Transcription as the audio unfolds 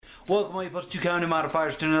Welcome, all you Plus 2 Comedy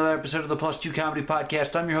modifiers, to another episode of the Plus 2 Comedy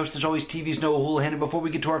Podcast. I'm your host, as always, TV's Noah Houlihan, and before we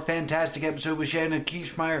get to our fantastic episode with Shannon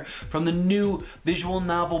Kieschmeyer from the new visual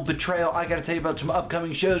novel Betrayal, I gotta tell you about some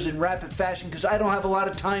upcoming shows in rapid fashion, because I don't have a lot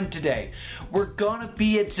of time today. We're gonna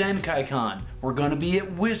be at ZenkaiCon. We're gonna be at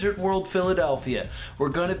Wizard World Philadelphia. We're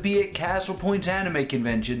gonna be at Castle Point's Anime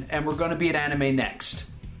Convention, and we're gonna be at Anime Next.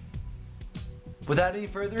 Without any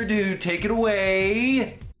further ado, take it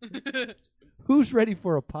away. Who's ready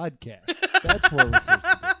for a podcast? That's what we're supposed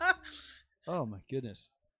to do. Oh, my goodness.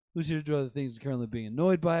 Who's here to do other things currently being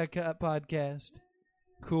annoyed by a podcast?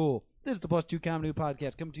 Cool. This is the Plus 2 Comedy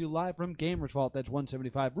Podcast coming to you live from Gamers Vault. That's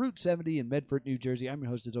 175 Route 70 in Medford, New Jersey. I'm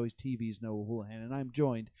your host, as always, TV's Noah Houlihan, and I'm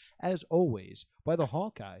joined, as always, by the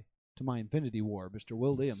Hawkeye to my Infinity War, Mr.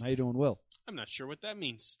 Will Liam. How you doing, Will? I'm not sure what that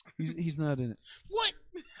means. He's not in it. What?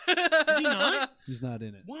 Is he not? He's not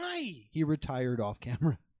in it. Why? He retired off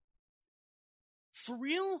camera. For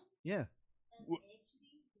real? Yeah.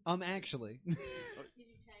 Actually.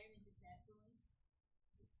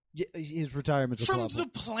 Yeah, his retirement's a From problem. the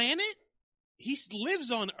planet? He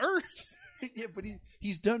lives on Earth. Yeah, but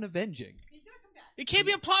he's done avenging. It can't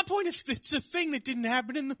be a plot point if it's a thing that didn't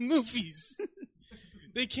happen in the movies.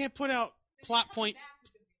 They can't put out plot point.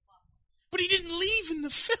 But he didn't leave in the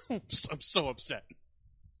films. I'm so upset.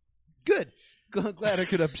 Good. Glad I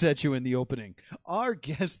could upset you in the opening. Our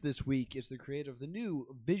guest this week is the creator of the new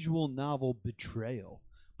visual novel Betrayal.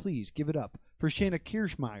 Please give it up for Shanna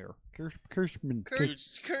Kieschmeyer. Kirschmeyer.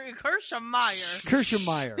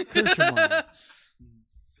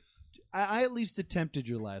 I at least attempted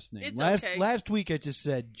your last name. It's Last week I just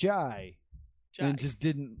said Jai. And just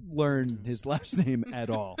didn't learn his last name at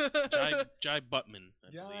all. Jai Buttman.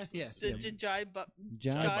 Jai, yeah. Jai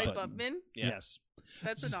Buttman? Yeah. Yes.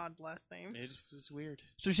 That's an odd last name. It's weird.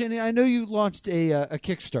 So, Shannon, I know you launched a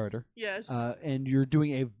Kickstarter. Yes. And you're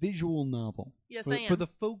doing a visual novel. Yes, I am. For the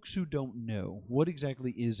folks who don't know, what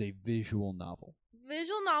exactly is a visual novel?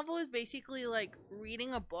 Visual novel is basically like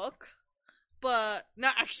reading a book, but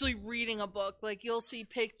not actually reading a book. Like, you'll see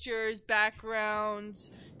pictures, backgrounds,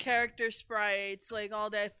 character sprites, like all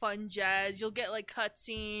that fun jazz. You'll get like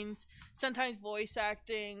cutscenes, sometimes voice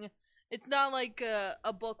acting. It's not like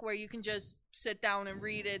a book where you can just sit down and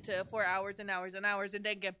read it for hours and hours and hours and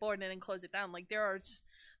then get bored and then close it down. Like, there are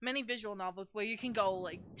many visual novels where you can go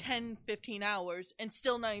like 10, 15 hours and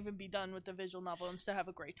still not even be done with the visual novel and still have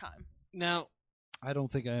a great time. Now, I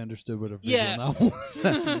don't think I understood what a visual novel was.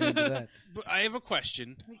 At the end of that. But I have a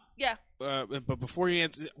question. Yeah. But before you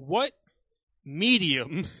answer, what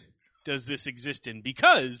medium does this exist in?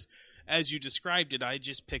 Because, as you described it, I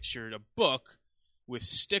just pictured a book with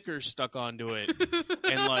stickers stuck onto it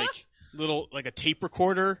and like like a tape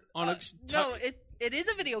recorder on a... No, it is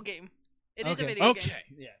a video game. It is a video game. Okay.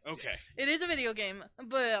 Yeah. Okay. It is a video game,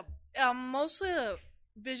 but most of the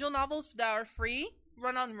visual novels that are free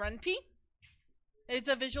run on Runpea. It's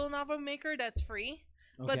a visual novel maker that's free.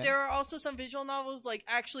 Okay. But there are also some visual novels like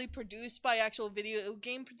actually produced by actual video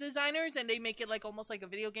game designers, and they make it like almost like a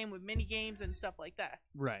video game with mini games and stuff like that.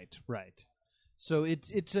 Right. So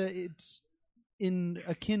it's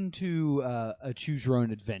akin to a choose your own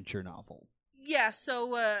adventure novel. Yeah,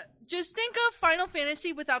 so just think of Final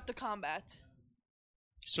Fantasy without the combat.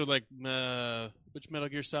 So, like, which Metal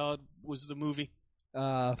Gear Solid was the movie?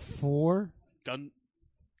 4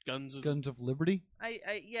 Guns of Liberty.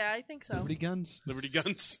 I think so. Liberty Guns. Liberty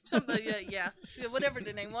Guns. Yeah, whatever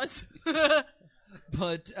the name was.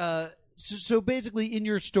 But so basically, in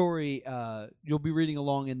your story, you'll be reading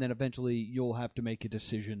along, and then eventually you'll have to make a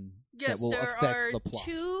decision that will affect the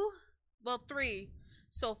plot. Three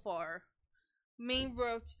so far main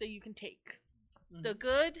routes that you can take. Mm-hmm. The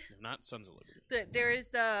good, not Sons of Liberty. There is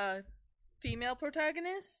the female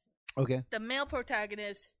protagonist, okay, the male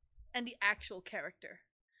protagonist, and the actual character.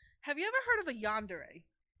 Have you ever heard of a yandere?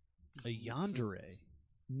 A yandere?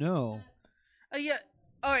 No. Yeah.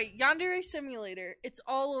 All right, Yandere Simulator. It's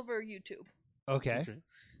all over YouTube. Okay.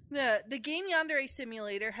 The game Yandere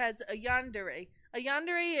Simulator has a yandere. A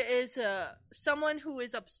yandere is someone who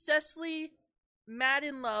is obsessively mad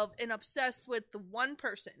in love and obsessed with the one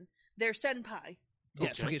person, their senpai.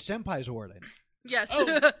 Yes, okay, senpai's a word I know. Yes.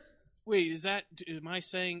 Oh, wait, am I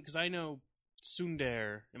saying, because I know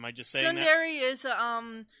tsundere, am I just saying tsundere is,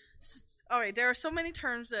 alright, there are so many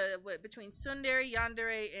terms between tsundere,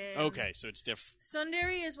 yandere, and... Okay, so it's different.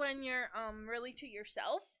 Tsundere is when you're, really to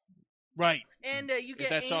yourself. Right. And you get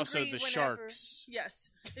That's angry also the whenever... sharks.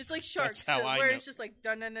 Yes. It's like sharks. That's how I where know. it's just like,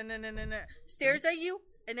 stares at you,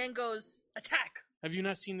 and then goes, attack. Have you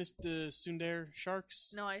not seen the tsundere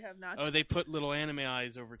sharks? No, I have not. Oh, they put little anime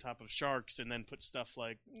eyes over top of sharks and then put stuff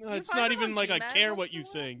like... No, You it's find not them even on like I Gmail care what you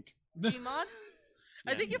before? think. Gmod.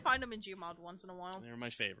 I think you find them in Gmod once in a while. They're my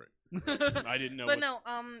favorite. I didn't know. But no,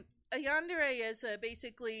 a yandere is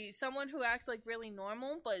basically someone who acts like really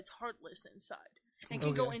normal, but is heartless inside and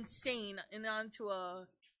can go insane and onto a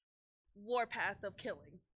warpath of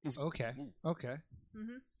killing. Okay.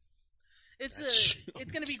 Mm-hmm.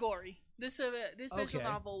 It's gonna be gory. This visual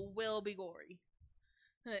novel will be gory.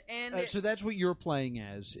 And so that's what you're playing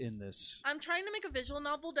as in this. I'm trying to make a visual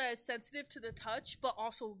novel that is sensitive to the touch, but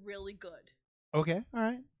also really good. Okay, all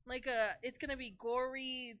right. Like, it's gonna be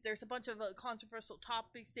gory. There's a bunch of controversial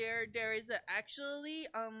topics there. There is actually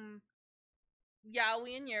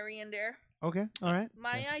yaoi and yuri in there. Okay, all right.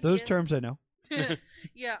 My idea. Those terms I know.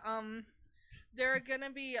 Yeah. There are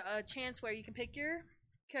gonna be a chance where you can pick your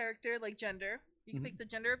character, like gender. You can pick the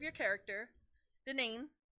gender of your character, the name,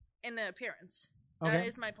 and the appearance. That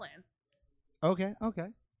is my plan. Okay.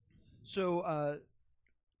 So,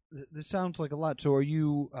 this sounds like a lot. So, are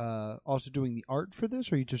you also doing the art for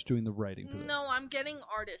this, or are you just doing the writing for this? No, I'm getting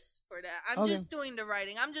artists for that. I'm just doing the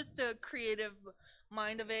writing. I'm just the creative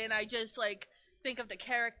mind of it, and I just, like, think of the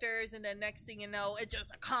characters, and then next thing you know, it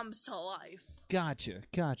just comes to life. Gotcha.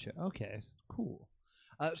 Okay, cool.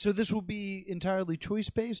 So this will be entirely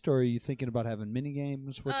choice-based, or are you thinking about having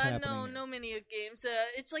mini-games? What's happening? No mini-games.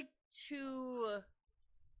 It's, like, too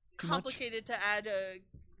complicated to add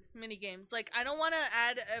mini-games. Like, I don't want to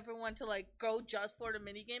add everyone to, like, go just for the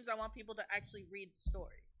mini-games. I want people to actually read the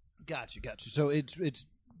story. Gotcha. So it's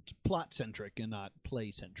plot-centric and not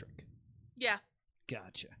play-centric. Yeah.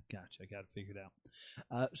 Gotcha. I got it figured out.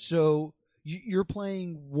 So you're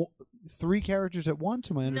playing 3 characters at once?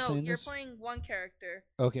 Am I understanding No, you're this? playing one character.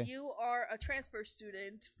 Okay. You are a transfer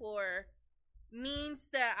student for means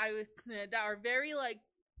that are very, like,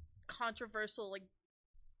 controversial. Like,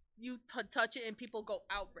 you touch it and people go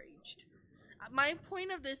outraged. My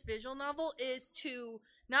point of this visual novel is to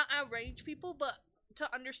not outrage people, but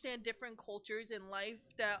to understand different cultures in life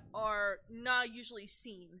that are not usually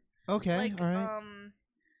seen. Okay, like, all right.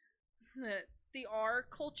 The R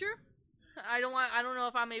culture. I don't know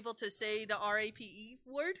if I'm able to say the RAPE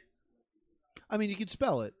word. I mean, you can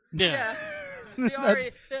spell it. Yeah.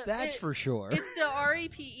 That's for sure. It's the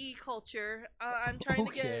RAPE culture. I'm trying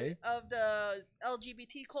to get of the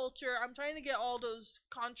LGBT culture. I'm trying to get all those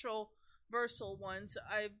controversial ones.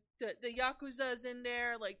 The Yakuza is in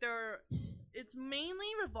there. Like, it's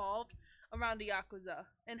mainly revolved around the Yakuza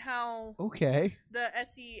and how the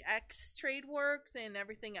SEX trade works and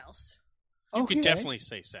everything else. You could definitely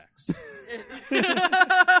say sex.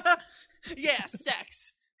 Yeah,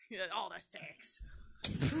 sex. All the sex.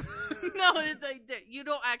 No, you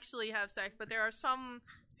don't actually have sex, but there are some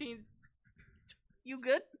scenes. You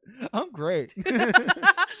good? I'm great.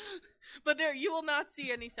 But you will not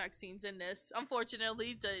see any sex scenes in this.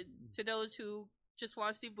 Unfortunately, to those who just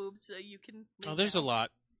want to see boobs, you can. There's a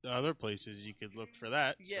lot other places you could look for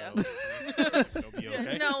that. Yeah. So it'll be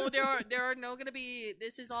okay. No, there are no gonna be.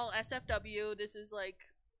 This is all SFW. This is like,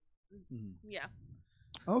 yeah.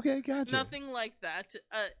 Okay, gotcha. Nothing like that.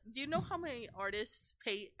 Do you know how many artists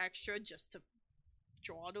pay extra just to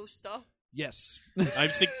draw those stuff? Yes. I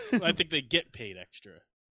think they get paid extra.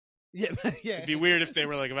 Yeah. It'd be weird if they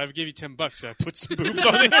were like, if I give you $10, I put some boobs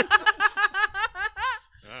on it.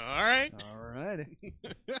 All right.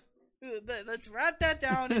 Let's wrap that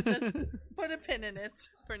down and just put a pin in it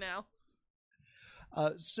for now.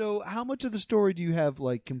 So how much of the story do you have,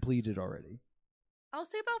 like, completed already? I'll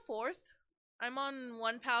say about 4th. I'm on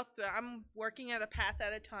one path. I'm working at a path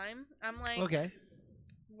at a time. I'm like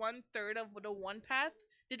 1/3 of the one path.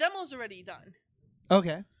 The demo's already done.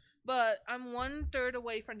 Okay. But I'm 1/3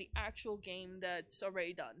 away from the actual game that's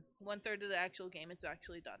already done. 1/3 of the actual game is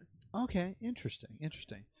actually done. Okay, interesting.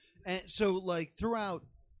 And so, like, throughout,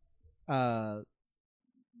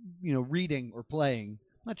 reading or playing,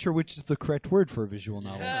 I'm not sure which is the correct word for a visual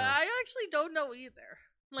novel. I actually don't know either.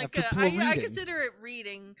 Like, I consider it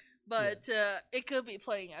reading, but it could be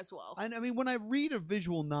playing as well. I mean, when I read a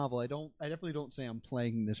visual novel, I definitely don't say I'm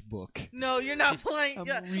playing this book. No, you're not playing.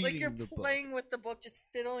 I'm like you're playing with the book, just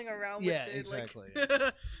fiddling around with it. Yeah, exactly.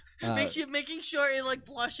 Making sure it, like,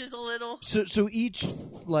 blushes a little. So each,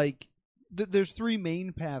 like, there's 3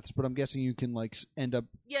 main paths, but I'm guessing you can, like, end up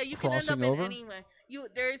you can end up in anyway.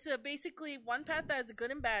 There's basically one path that has a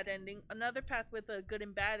good and bad ending, another path with a good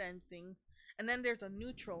and bad ending, and then there's a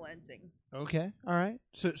neutral ending. Okay, all right.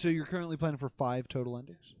 So you're currently planning for 5 total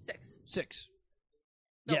endings? 6.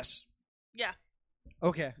 Nope. Yes. Yeah.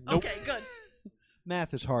 Okay. Nope. Okay, good.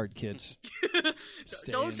 Math is hard, kids.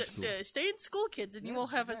 Stay in school, kids, and you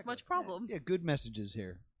won't have as much problem. Yeah, good messages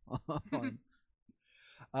here.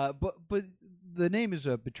 But the name is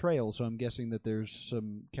a betrayal, so I'm guessing that there's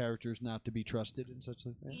some characters not to be trusted and such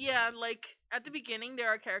like that. Yeah, like at the beginning there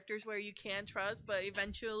are characters where you can trust, but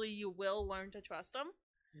eventually you will learn to trust them.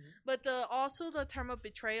 But also the term of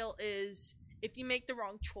betrayal is if you make the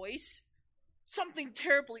wrong choice, something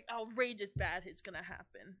terribly outrageous bad is gonna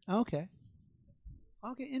happen. Okay.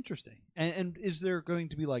 Okay, interesting. And is there going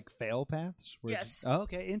to be like fail paths? Yes.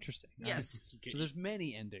 Okay, interesting. Yes. So there's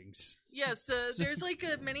many endings. Yes, there's like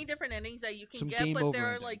many different endings that you can Some get, game but over there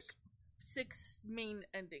are endings. like 6 main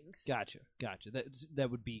endings. Gotcha. That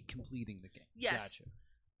would be completing the game. Yes.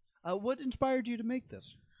 Gotcha. What inspired you to make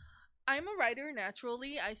this? I'm a writer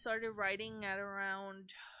naturally. I started writing at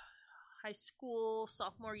around high school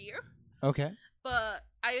sophomore year, Okay. but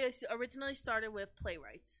I originally started with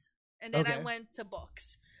playwrights, and then I Okay. went to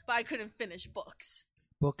books, but I couldn't finish books.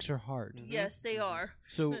 Books are hard. Yes, they are.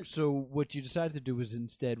 So what you decided to do was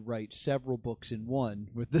instead write several books in one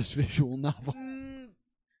with this visual novel.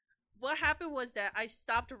 What happened was that I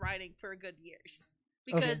stopped writing for good years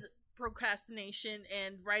because procrastination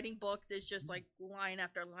and writing books is just like line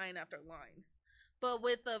after line after line. But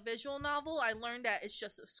with a visual novel, I learned that it's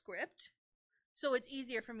just a script, so it's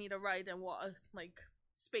easier for me to write and like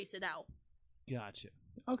space it out. Gotcha.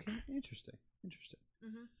 Okay. Interesting.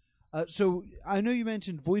 Mhm. So I know you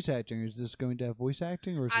mentioned voice acting. Is this going to have voice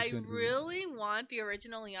acting, or is this I going to really want the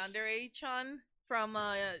original Yandere-chan from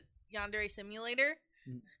Yandere Simulator.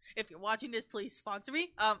 Mm. If you're watching this, please sponsor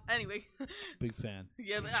me. Anyway. be big fan?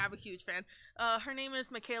 Yeah, I'm a huge fan. Her name is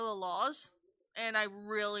Michaela Laws, and I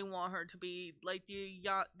really want her to be like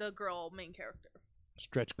the girl main character.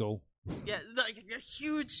 Stretch goal. Yeah, like a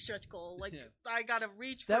huge stretch goal. Like Yeah. I gotta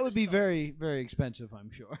reach. For That the would be stars. very, very expensive, I'm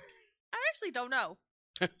sure. I actually don't know.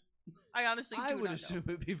 I honestly do I would not assume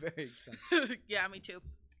it'd be very expensive. know. Yeah, me too.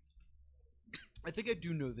 I think I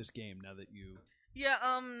do know this game now that you. Yeah.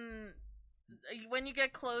 When you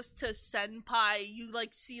get close to Senpai, you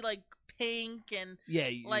like see like pink and Yeah,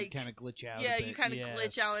 you like kind of glitch out. yeah, a bit. you kind of Yes.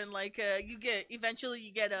 glitch out and like you get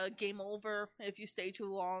a game over if you stay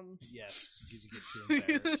too long. Yes, because you get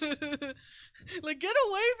too embarrassed. Like get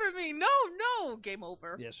away from me! No, game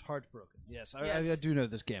over. Yes, heartbroken. Yes, I Yes. do know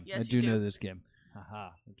this game. Yes, I you do know do. this game. Haha,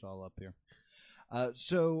 it's all up here.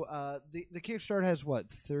 The Kickstarter has what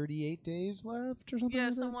 38 days left or something. Yeah,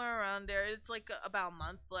 like that? somewhere around there. It's like about a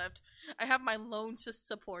month left. I have my lone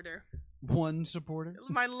supporter. One supporter.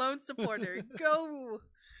 My lone supporter. Go!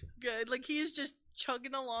 Good. Like, he is just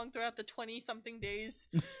chugging along throughout the 20-something days.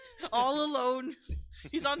 All alone.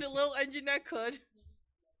 He's on the little engine that could.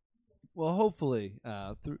 Well, hopefully,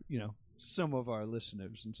 through some of our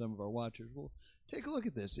listeners and some of our watchers will take a look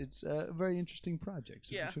at this. It's a very interesting project,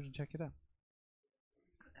 so Yeah. be sure to check it out.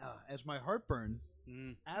 As my heartburn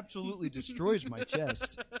Mm. absolutely destroys my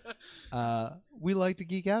chest, we like to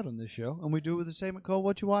geek out on this show, and we do it with a segment called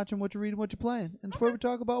 "What You Watching, What You Reading, What You Playing." And it's where we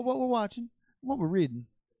talk about what we're watching, what we're reading,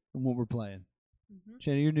 and what we're playing. Mhm.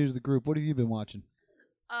 Shannon, you're new to the group. What have you been watching?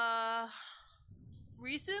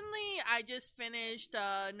 Recently, I just finished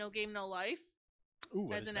No Game, No Life Ooh,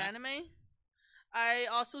 what as is an that? anime. I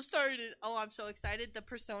also started, I'm so excited, the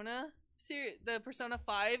Persona series, the Persona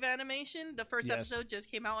 5 animation. The first Yes. episode just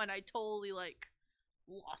came out, and I totally,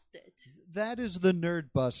 lost it. That is the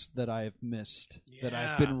nerd bus that I have missed. That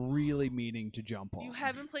I've Yeah. been really meaning to jump on. You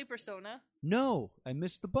haven't played Persona? No, I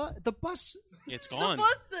missed the bus. The bus. It's gone.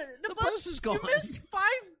 The bus is gone. You missed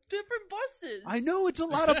 5 different buses. I know it's a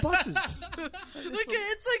lot of buses.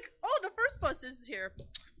 It's like, oh, the first bus is here.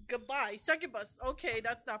 Goodbye. Second bus. Okay,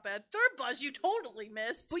 that's not bad. Third bus, you totally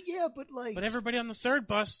missed. But yeah, but like, But everybody on the third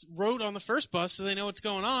bus rode on the first bus, so they know what's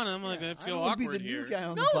going on. I'm like, I feel don't wanna awkward be the here. new guy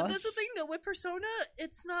on No, the bus. that's the thing though. With Persona,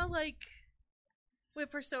 it's not like with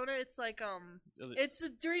Persona. It's like it's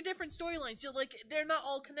 3 different storylines. You're like they're not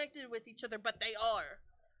all connected with each other, but they are.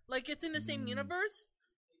 Like it's in the same universe,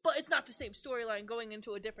 but it's not the same storyline going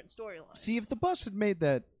into a different storyline. See, if the bus had made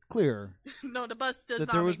that clear, No, the bus does that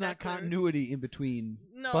not. there was make not that clear. continuity in between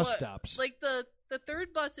No, bus stops. Like the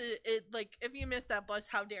third bus is like if you miss that bus,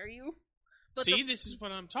 how dare you? But See, this is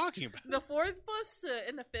what I'm talking about. the 4th bus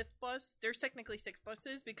and the 5th bus, there's technically 6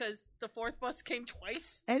 buses because the 4th bus came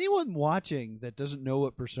twice. Anyone watching that doesn't know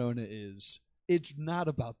what Persona is, it's not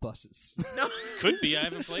about buses. No, Could be. I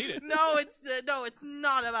haven't played it. no, it's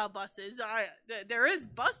not about buses. There is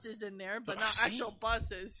buses in there, but not See? actual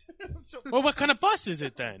buses. Well, what kind of bus is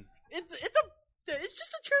it then? It's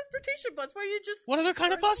just a transportation bus where you just What other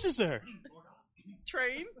kind of bus is there?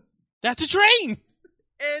 train. That's a train.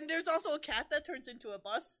 And there's also a cat that turns into a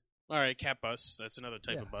bus. All right, cat bus. That's another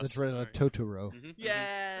type of bus. That's right All on right. Totoro. Mhm, mhm.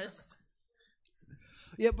 Yes.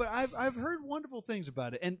 Yeah, but I've heard wonderful things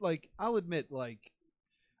about it, and like I'll admit, like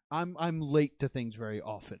I'm late to things very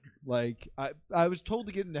often. Like I was told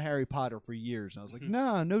to get into Harry Potter for years, and I was like,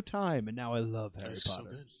 nah, no time. And now I love Harry That's so Potter.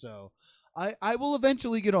 good. So I will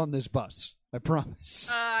eventually get on this bus. I promise.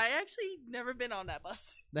 I actually never been on that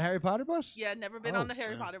bus. The Harry Potter bus? Yeah, never been Oh. on the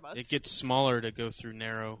Harry Potter bus. It gets smaller to go through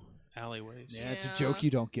narrow alleyways. Yeah, it's a Yeah. joke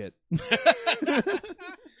you don't get.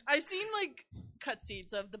 I've seen like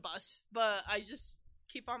cutscenes of the bus, but I just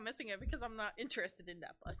keep on missing it because I'm not interested in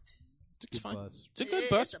that bus. It's a It's good fine. bus. It's a good It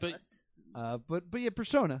bus, is a but But yeah,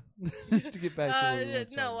 Persona. Just to get back to what we were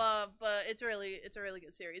saying. but it's a really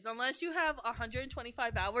good series. Unless you have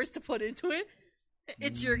 125 hours to put into it,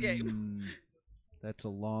 it's your game. That's a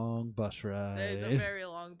long bus ride. It's a very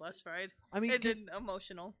long bus ride. I mean, And then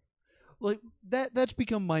emotional. like that's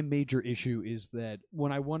become my major issue is that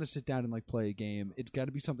when I want to sit down and like play a game, it's got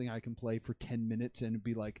to be something I can play for 10 minutes and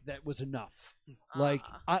be like, that was enough. Like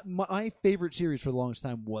my favorite series for the longest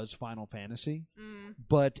time was Final Fantasy,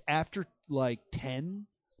 but after like 10,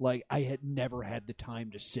 like I had never had the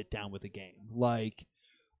time to sit down with a game. Like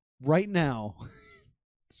right now,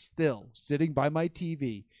 still sitting by my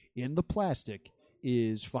TV in the plastic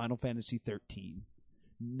is Final Fantasy 13.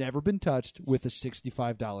 Never been touched, with a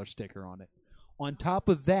 $65 sticker on it. On top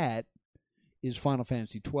of that is Final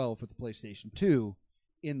Fantasy 12 for the PlayStation 2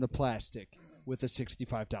 in the plastic with a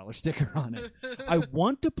 $65 sticker on it. I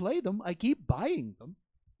want to play them. I keep buying them.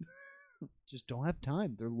 Just don't have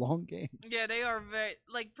time. They're long games. Yeah, they are very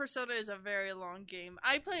like Persona is a very long game.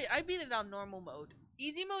 I beat it on normal mode.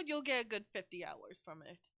 Easy mode, you'll get a good 50 hours from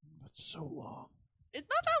it. That's so long. It's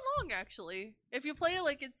not that long, actually. If you play it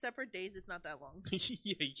like in separate days, it's not that long.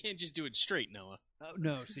 yeah, you can't just do it straight, Noah. Oh,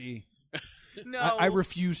 no, see. No, I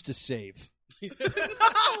refuse to save. no,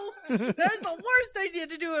 that's the worst idea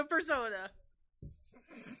to do in Persona.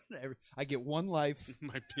 I get one life.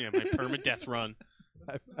 my permadeath run.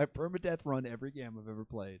 I permadeath run every game I've ever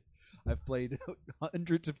played. I've played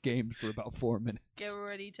hundreds of games for about 4 minutes. Get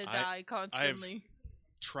ready to die constantly.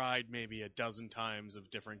 Tried maybe a dozen times of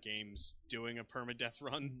different games doing a permadeath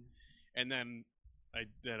run, and then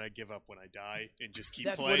I give up when I die and just keep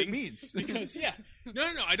That's playing. what it means. Because no,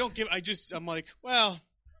 I don't give. I'm like, well,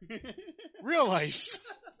 real life,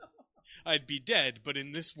 I'd be dead, but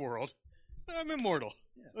in this world, I'm immortal.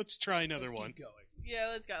 Yeah. Let's try another Let's one. keep going. Yeah,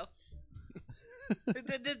 let's go.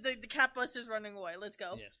 the cat bus is running away. Let's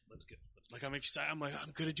go. Yes, let's go. Like I'm excited. I'm like,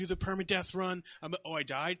 I'm gonna do the permadeath run. I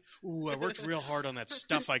died. Ooh, I worked real hard on that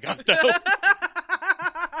stuff I got though.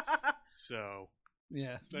 So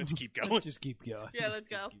Yeah. let's keep Let's going. just keep going. Yeah, let's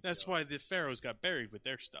go. That's why the pharaohs got buried with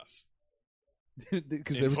their stuff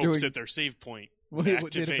Because in they were hopes doing. that their save point What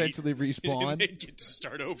would they'd activate, eventually and respawn. they'd get to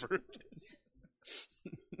start over.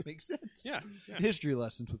 Makes sense. Yeah. History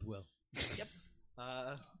lessons with Will. Yep.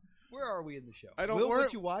 Where are we in the show? I don't Will, worry-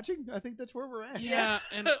 what you watching? I think that's where we're at. Yeah,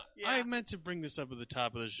 and Yeah. I meant to bring this up at the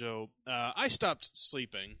top of the show. I stopped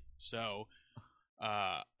sleeping, so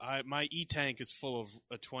my e-tank is full of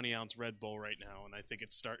a 20-ounce Red Bull right now, and I think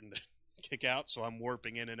it's starting to kick out, so I'm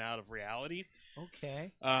warping in and out of reality.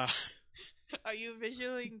 Okay. Are you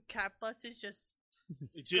visualing cat buses just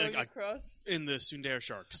It's going like across? in the Sundare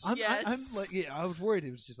Sharks. Yes. I'm like, yeah, I was worried.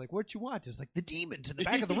 It was just like, what you watch? It's like the demons in the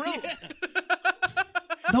back of the room.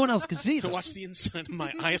 No one else can see To them. watch the inside of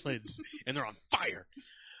my eyelids, and they're on fire.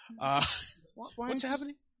 Why What's aren't you-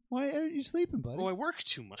 happening? Why aren't you sleeping, buddy? Oh, I work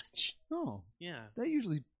too much. No, Yeah. that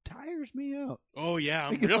usually tires me out. Oh, yeah,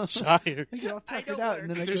 I'm I get real all- tired. I get all I tuckered don't out, work. and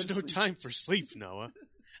then But I there's go no to sleep. time for sleep, Noah.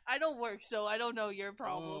 I don't work, so I don't know your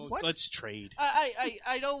problems. Oh, let's trade.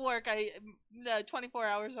 I don't work. 24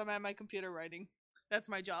 hours I'm at my computer writing. That's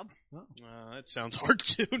my job. That sounds hard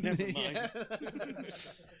too. Never mind.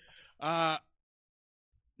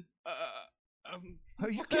 Are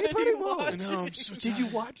you okay, buddy? Whoa. watch? No, I'm so Did you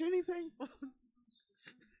tired. watch anything?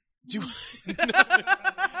 No.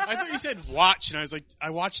 I thought you said watch, and I was like,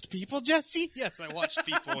 I watched People, Jesse? Yes, I watched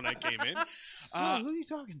People when I came in. Who are you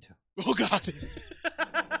talking to? Oh, God.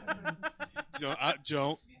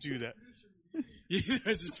 Don't do that. He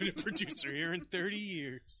hasn't been a producer here in 30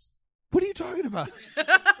 years. What are you talking about?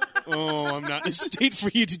 Oh, I'm not in a state for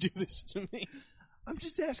you to do this to me. I'm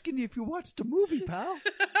just asking you if you watched a movie, pal.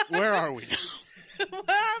 Where are we now? What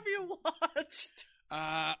have you watched?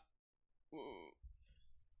 I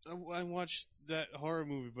watched that horror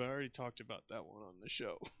movie, but I already talked about that one on the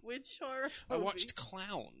show. Which horror I movie? watched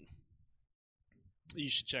Clown. You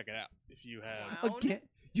should check it out if you have. Wow. Again,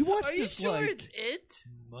 you watched Are you this sure like it's it?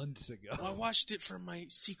 months ago. Well, I watched it for my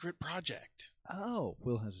secret project. Oh,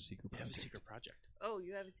 Will has a secret I have a project. secret project. Oh,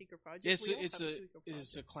 you have a secret project? It's We all it's have a secret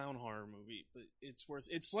it's a project. clown horror movie, but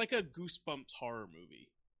it's like a Goosebumps horror movie,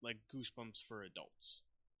 like Goosebumps for adults.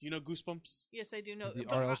 You know Goosebumps? Yes, I do know. The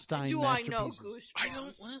but R.L. Stein do I know masterpieces. Goosebumps? I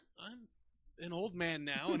don't. Well, I'm an old man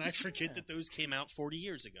now, and I forget that those came out 40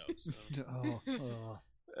 years ago. So,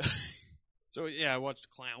 so yeah, I watched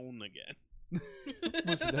Clown again.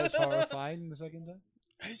 Was it as horrifying the second time?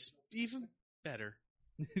 It's even better.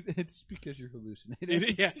 It's because you're hallucinating.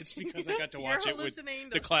 Yeah, it's because I got to watch You're it with hallucinating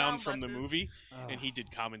the those clown from the buses. movie, Oh. and he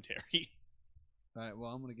did commentary. All right, well,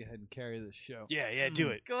 I'm going to go ahead and carry this show. Yeah, do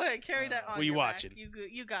it. Go ahead, carry that on. What you your back. watching?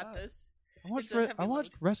 You got this. I It's a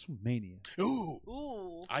watched heavy WrestleMania. Ooh,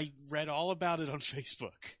 Ooh. I read all about it on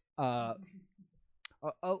Facebook. A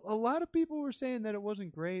lot of people were saying that it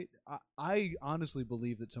wasn't great. I honestly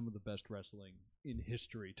believe that some of the best wrestling in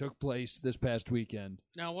history took place this past weekend.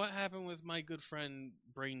 Now, what happened with my good friend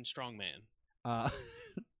Brain Strongman?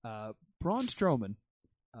 Braun Strowman.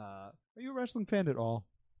 Are you a wrestling fan at all?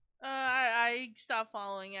 I stopped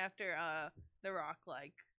following after The Rock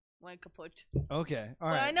went kaput. Okay, all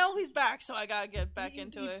But right. I know he's back, so I gotta get back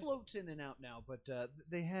into he it. floats in and out now, but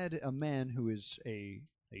they had a man who is a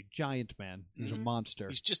giant man. He's a Mhm. monster.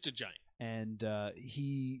 He's just a giant. And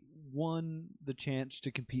he won the chance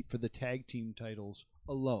to compete for the tag team titles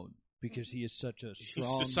alone because he is such a strong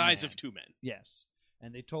He's the size man. of two men. Yes.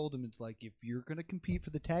 And they told him, it's like, if you're going to compete for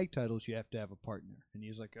the tag titles, you have to have a partner. And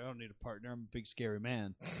he's like, I don't need a partner. I'm a big, scary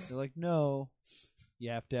man. They're like, no, you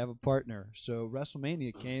have to have a partner. So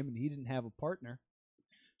WrestleMania came, and he didn't have a partner.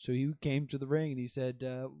 So he came to the ring, and he said,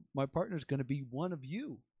 my partner's going to be one of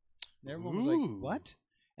you. And everyone was Ooh. like, what?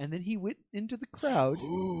 And then he went into the crowd,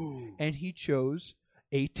 Ooh. and he chose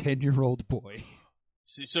a 10-year-old boy.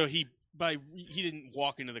 So he didn't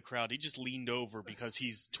walk into the crowd. He just leaned over because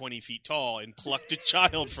he's 20 feet tall and plucked a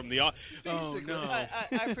child from the. Oh no!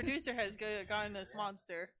 Our producer has gotten this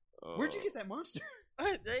monster. Where'd you get that monster?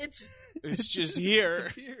 It's just It's just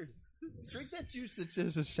here. Drink that juice that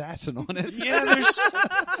says assassin on it. Yeah,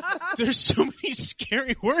 there's so many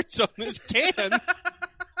scary words on this can.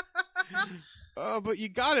 But you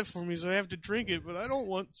got it for me, so I have to drink it, but I don't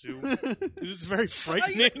want to. It's very I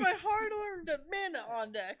frightening. used my hard-earned minute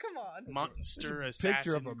on that. Come on. Monster There's a assassin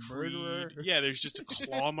picture of a Creed. murderer. Yeah, there's just a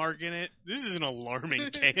claw mark in it. This is an alarming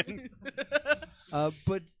can.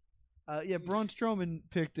 But Braun Strowman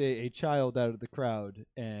picked a child out of the crowd,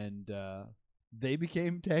 and they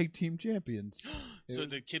became tag team champions. So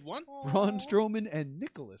the kid won? Braun Strowman and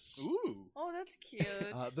Nicholas. Ooh. Oh, that's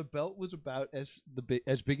cute. The belt was about as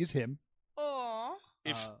big as him. Aw.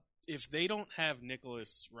 If they don't have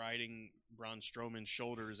Nicholas riding Braun Strowman's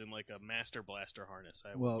shoulders in like a Master Blaster harness,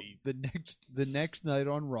 I will be. the next night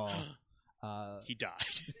on Raw, He died.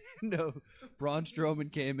 no, Braun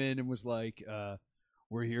Strowman came in and was like,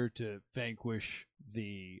 "We're here to vanquish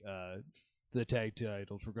the tag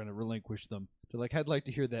titles. We're going to relinquish them." They're like, "I'd like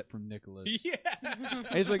to hear that from Nicholas." Yeah. And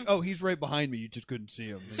he's like, "Oh, he's right behind me. You just couldn't see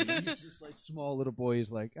him." And he's just like small little boy.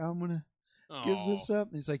 He's like, "I'm gonna give this up."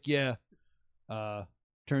 And he's like, "Yeah."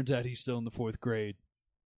 Turns out he's still in the 4th grade,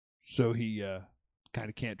 so he kind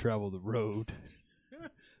of can't travel the road.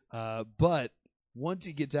 But once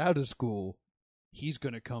he gets out of school, he's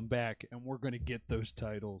going to come back, and we're going to get those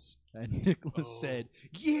titles. And Nicholas said,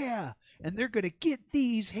 "Yeah, and they're going to get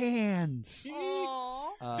these hands."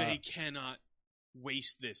 Aw. They cannot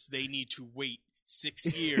waste this. They need to wait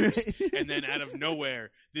 6 years, and then out of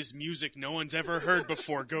nowhere, this music no one's ever heard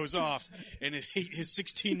before goes off, and his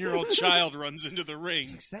 16-year-old child runs into the ring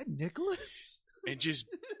Is that Nicholas? and just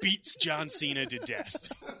beats John Cena to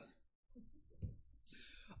death.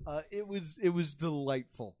 It was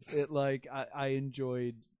delightful. I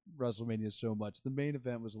enjoyed WrestleMania so much. The main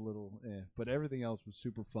event was a little but everything else was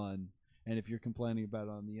super fun. And if you're complaining about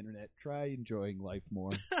it on the internet, try enjoying life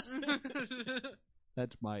more.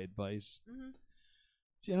 That's my advice. Mm-hmm.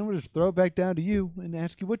 Jen, I'm going to just throw it back down to you and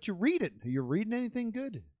ask you what you're reading. Are you reading anything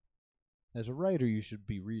good? As a writer, you should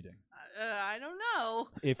be reading. I don't know.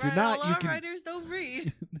 If you're not, a lot you of can. writers don't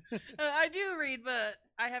read. I do read, but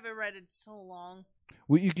I haven't read it so long.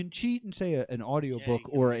 Well, you can cheat and say an audiobook you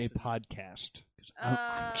can or a listen. podcast. 'Cause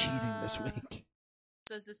I'm cheating this week.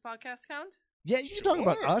 Does this podcast count? Yeah, you can talk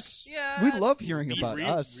about Sure. us. Yeah. We love hearing Be about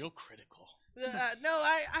us. real critical. No,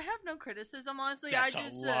 I have no criticism. Honestly, That's I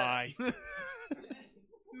just a lie.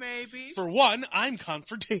 Maybe. For one, I'm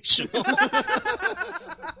confrontational.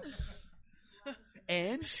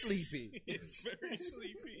 And sleepy. Very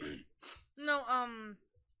sleepy. No,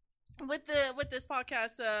 with this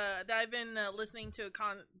podcast that I've been listening to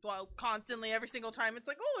constantly every single time, it's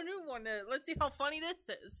like, oh, a new one. Let's see how funny this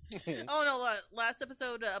is. Oh no, last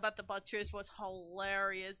episode about the buttress was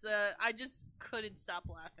hilarious. I just couldn't stop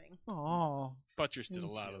laughing. Aww. Buttress did a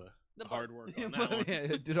lot of the hard work on that one. Yeah,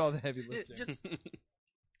 it did all the heavy lifting.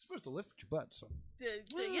 Just It's supposed to lift your butt, so.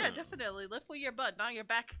 Yeah, definitely. Lift with your butt, not your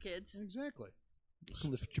back, kids. Exactly.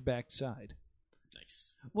 Lift your backside.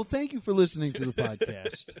 Nice. Well, thank you for listening to the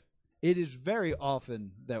podcast. It is very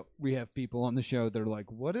often that we have people on the show that are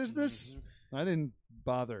like, what is this? I didn't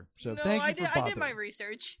bother. So No, thank you for bothering. I did my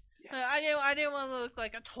research. Yes. I didn't want to look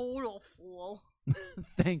like a total fool.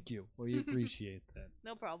 Thank you. We appreciate that.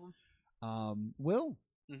 No problem. Will,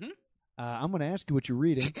 Mhm. I'm going to ask you what you're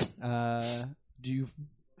reading. Do you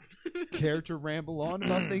care to ramble on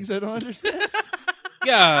about things I don't understand?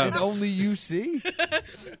 Yeah. And only you see?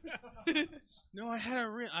 No, I had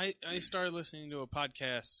I started listening to a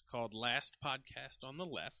podcast called Last Podcast on the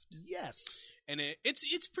Left. Yes. And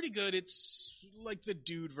it's pretty good. It's like the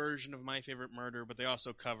dude version of My Favorite Murder, but they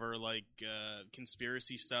also cover like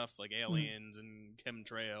conspiracy stuff like aliens and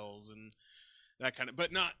chemtrails and that kind of,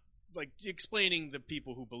 but not like explaining the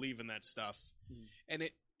people who believe in that stuff. And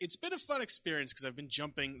it's been a fun experience because I've been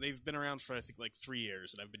jumping. They've been around for I think like 3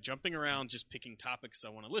 years, and I've been jumping around just picking topics I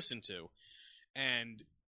want to listen to. And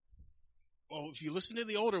if you listen to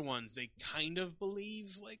the older ones, they kind of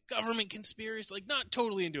believe like government conspiracy, like not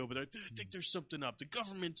totally into it, but they think there's something up. The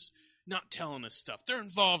government's not telling us stuff. They're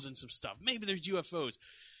involved in some stuff. Maybe there's UFOs.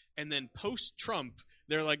 And then post-Trump,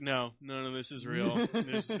 they're like, no, none of this is real.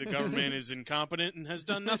 The government is incompetent and has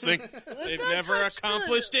done nothing. They've never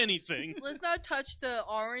accomplished anything. Let's not touch the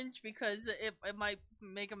orange because it might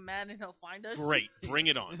make him mad and he'll find us. Great. Bring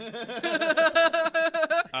it on.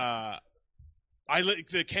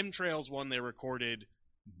 The chemtrails one they recorded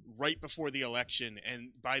right before the election, and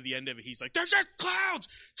by the end of it, he's like, "There's just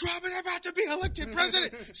clouds! Trump is about to be elected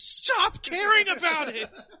president! Stop caring about it!"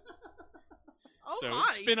 Oh so my.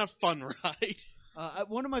 it's been a fun ride.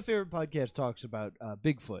 One of my favorite podcasts talks about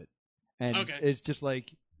Bigfoot. And Okay. it's just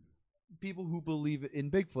like people who believe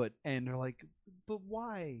in Bigfoot, and they're like, but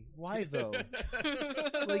why? Why though?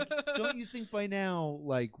 Like, don't you think by now,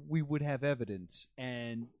 like, we would have evidence?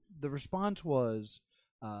 And the response was,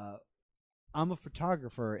 I'm a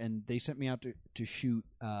photographer, and they sent me out to shoot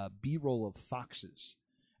B-roll of foxes.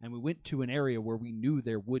 And we went to an area where we knew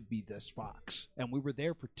there would be this fox. And we were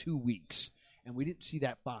there for 2 weeks, and we didn't see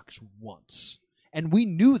that fox once. And we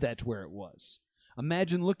knew that's where it was.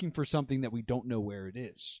 Imagine looking for something that we don't know where it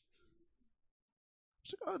is.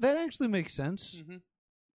 So, that actually makes sense. Mm-hmm.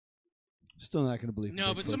 Still not going to believe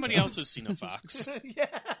No, Bigfoot, but somebody though. else has seen a fox. Yeah.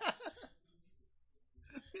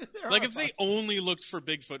 There Like are if they foxes. only looked for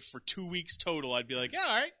Bigfoot for 2 weeks total, I'd be like, yeah,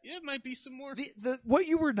 all right, yeah, it might be some more. What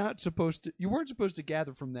you weren't supposed to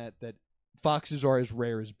gather from that foxes are as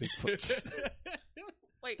rare as Bigfoots.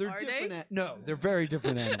 Wait, They're are different. they? No, they're very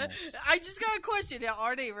different animals. I just got a question.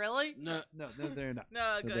 Are they really? No, No, they're not.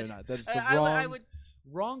 No, They're good. not. That is the I would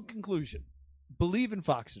wrong conclusion. Believe in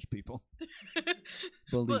foxes, people.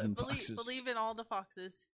 Believe in foxes. believe in all the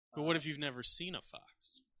foxes. but what if you've never seen a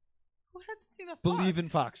fox? Who has seen a fox? Believe in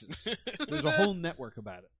foxes. There's a whole network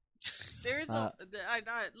about it. There is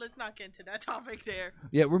let's not get into that topic there.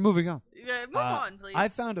 Yeah, we're moving on. Yeah, move on, please. I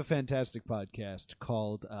found a fantastic podcast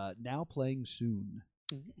called Now Playing Soon.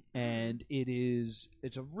 And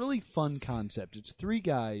it's a really fun concept. It's 3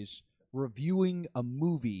 guys reviewing a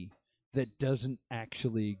movie that doesn't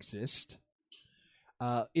actually exist.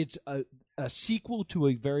 It's a sequel to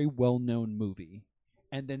a very well-known movie.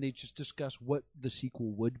 And then they just discuss what the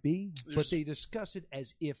sequel would be, but they discuss it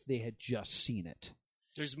as if they had just seen it.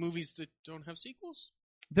 There's movies that don't have sequels?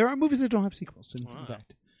 There are movies that don't have sequels, in Wow.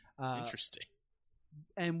 fact. Interesting.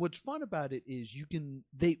 And what's fun about it is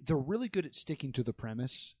they're really good at sticking to the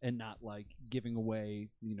premise and not like giving away,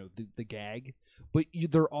 the gag. But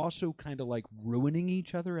they're also kind of like ruining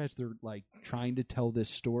each other as they're like trying to tell this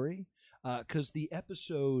story. Because the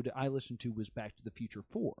episode I listened to was Back to the Future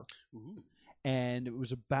 4. Ooh. And it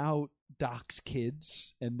was about Doc's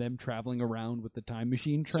kids and them traveling around with the time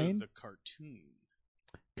machine train. So the cartoon.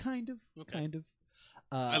 Kind of. Okay. Kind of.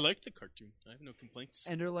 I liked the cartoon. I have no complaints.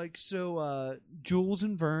 And they're like, so Jules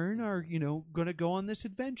and Vern are, going to go on this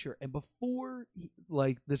adventure. And before,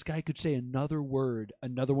 this guy could say another word,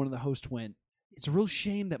 another one of the hosts went, it's a real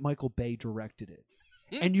shame that Michael Bay directed it.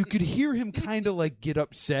 And you could hear him kind of, get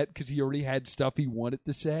upset because he already had stuff he wanted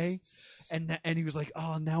to say. And he was like,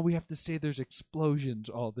 oh, now we have to say there's explosions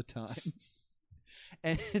all the time.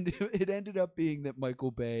 And it ended up being that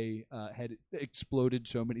Michael Bay had exploded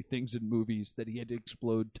so many things in movies that he had to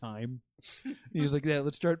explode time. He was like, yeah,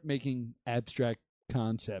 let's start making abstract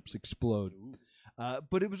concepts explode.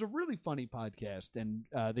 But it was a really funny podcast. And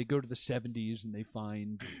they go to the 70s and they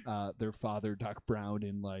find their father, Doc Brown,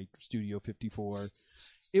 in Studio 54.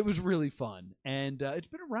 It was really fun. And it's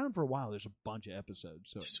been around for a while. There's a bunch of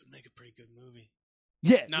episodes. So This would make a pretty good movie.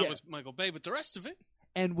 yeah, Not yeah. with Michael Bay, but the rest of it.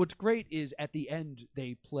 And what's great is at the end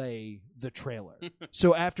they play the trailer.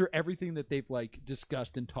 So after everything that they've like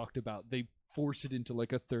discussed and talked about, they force it into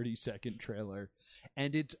like a 30-second trailer.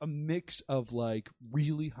 And it's a mix of like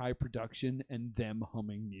really high production and them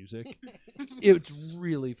humming music. It's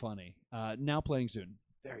really funny. Now playing soon.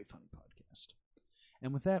 Very funny podcast.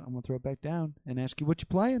 And with that, I'm going to throw it back down and ask you what you're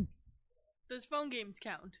playing. Does phone games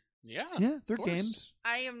count? Yeah. Yeah, they're of course. games.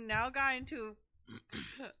 I am now got into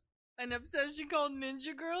an obsession called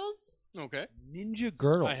Ninja Girls. Okay. Ninja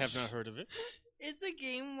Girls. I have not heard of it. It's a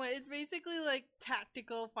game. It's basically like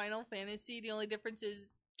tactical Final Fantasy. The only difference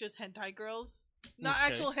is just hentai girls, not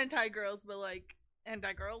Okay. actual hentai girls, but like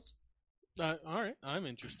hentai girls. All right. I'm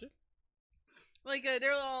interested. Like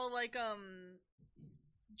they're all like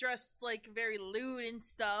dressed like very lewd and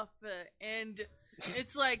stuff, and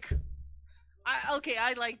it's like,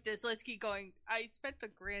 I like this. Let's keep going. I spent a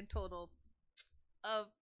grand total of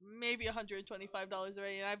maybe $125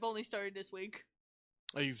 already, and I've only started this week.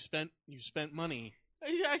 Oh, you've spent money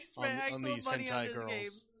I spent on actual these money on hentai this girls. game.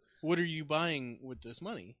 What are you buying with this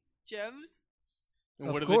money? Gems. And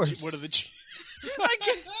Of what course. What are the I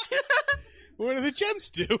get what do the gems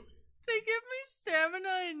do? They give me stamina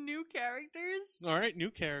and new characters, All right, new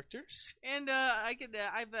characters. and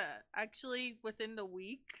I've actually within the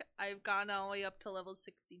week I've gone all the way up to level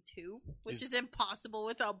 62, which is impossible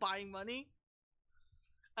without buying money.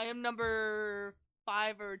 I am number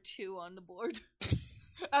 5 or 2 on the board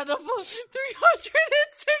out of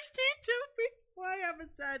 362 people. I have a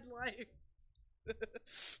sad life.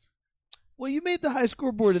 Well, you made the high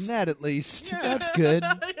scoreboard in that at least. Yeah. That's good.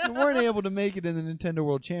 Yeah. You weren't able to make it in the Nintendo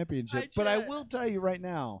World Championship, but I tried. will tell you right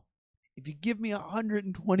now, if you give me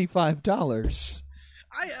 $125,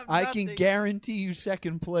 I can nothing. guarantee you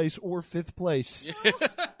second place or fifth place I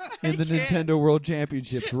in the can't. Nintendo World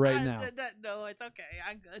Championships right now. No, it's okay.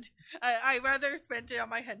 I'm good. I'd rather spend it on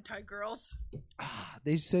my hentai girls.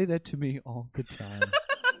 They say that to me all the time.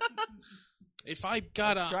 If I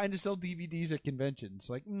got a Trying to sell DVDs at conventions.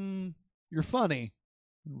 Like, you're funny.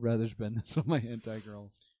 I'd rather spend this on my hentai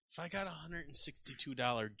girls. if I got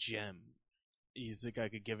 $162 gem, you think I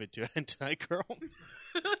could give it to a hentai girl?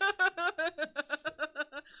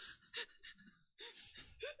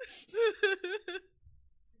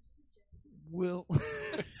 Will,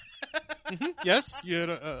 Yes, you had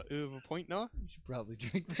a point, Noah. you should probably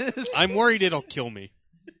drink this. I'm worried it'll kill me.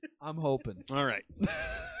 I'm hoping. All right.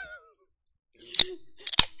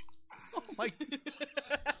 Oh my!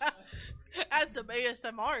 Add some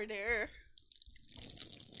ASMR there.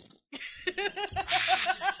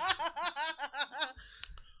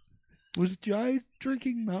 Was Jai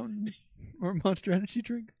drinking Mountain or Monster Energy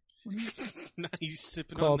drink? Nice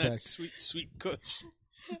sipping Call on that back. sweet, sweet kush.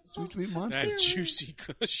 Sweet Monster. That juicy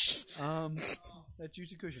kush. That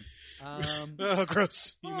juicy cushion. Oh,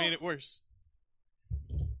 gross. You made it worse.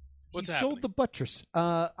 What's he happening? sold the buttress.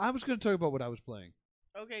 I was going to talk about what I was playing,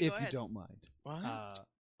 Okay, if go you ahead. don't mind. What?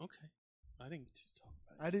 Okay. I didn't get to talk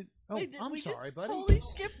about it. I didn't. Oh, Wait, I'm we sorry, just buddy. totally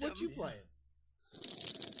skipped What him. you playing?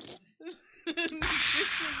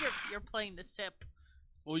 You're playing the sip.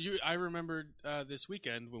 Well, I remembered this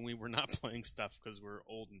weekend when we were not playing stuff because we're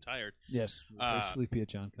old and tired, Yes, very sleepy at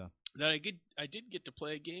John Con. that I did get to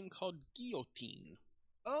play a game called Guillotine.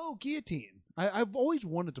 Oh, Guillotine. I've always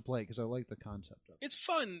wanted to play because I like the concept of it. It's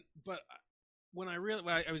fun, but when I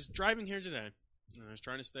was driving here today, and I was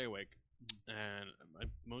trying to stay awake, and I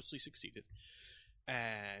mostly succeeded,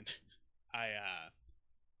 and I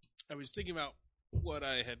was thinking about what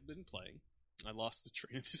I had been playing. I lost the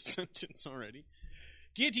train of this sentence already.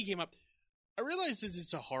 Guillotine came up. I realized that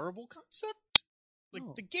it's a horrible concept. Like,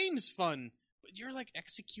 Oh. the game's fun, but you're, like,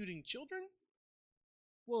 executing children?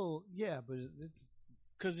 Well, yeah, but it's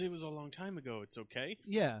Because it was a long time ago, it's okay.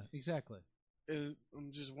 yeah, exactly.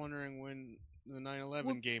 I'm just wondering when the 9/11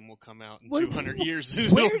 Well, game will come out in what- 200 years.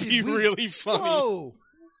 where It'll did be we- really funny. Whoa!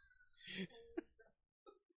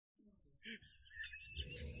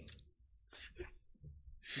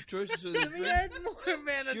 Your choices are Let me add more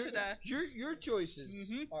mana to that. Your choices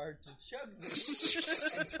Mhm. are to chug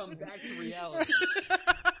this and come back to reality,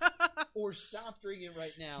 or stop drinking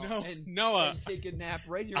right now No, and, Noah, and take a nap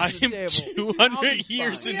right here I on the am table. 200 I'll be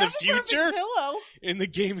years fine. in We the have a perfect future, pillow. and the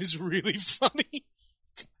game is really funny.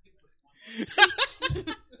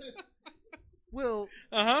 Well,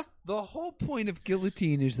 Uh-huh. the whole point of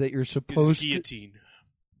Guillotine is that you're It's supposed to. guillotine.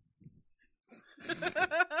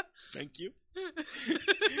 Thank you.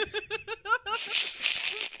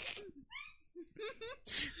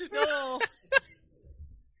 No.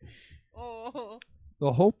 Oh.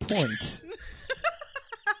 The whole point.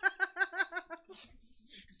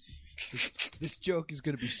 This joke is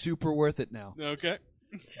going to be super worth it now. Okay.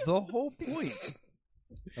 The whole point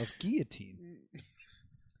of guillotine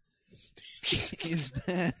is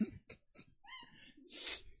that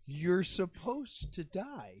you're supposed to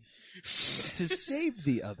die to save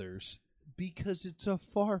the others because it's a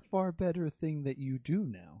far, far better thing that you do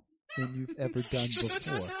now than you've ever done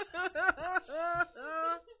before.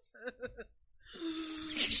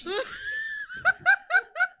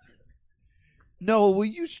 Noah, will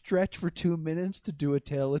you stretch for 2 minutes to do a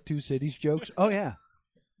Tale of Two Cities jokes? Oh, yeah.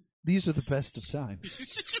 These are the best of times.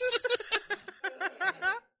 This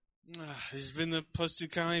has been the Plus Two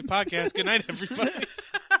Comedy Podcast. Good night, everybody.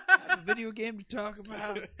 A video game to talk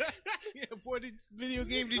about. Yeah, what video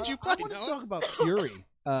game did you play? I want to talk about Fury.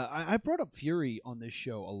 I brought up Fury on this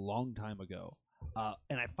show a long time ago,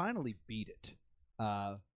 and I finally beat it.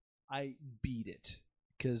 I beat it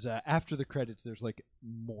because after the credits, there's like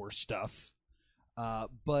more stuff.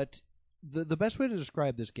 But the best way to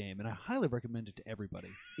describe this game, and I highly recommend it to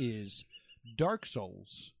everybody, is Dark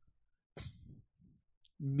Souls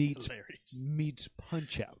meets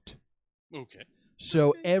Punch-Out. Okay.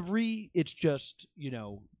 So it's just,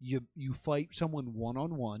 you fight someone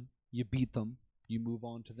one-on-one, you beat them, you move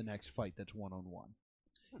on to the next fight that's one-on-one.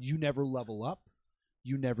 You never level up,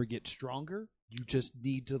 you never get stronger, you just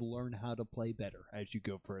need to learn how to play better as you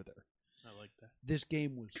go further. I like that. This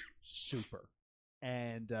game was super.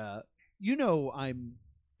 And, I'm,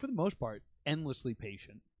 for the most part, endlessly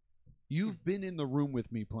patient. You've been in the room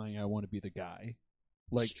with me playing I Want to Be the Guy,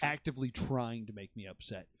 like actively trying to make me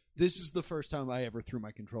upset. This is the first time I ever threw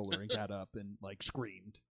my controller and got up and like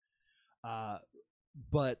screamed.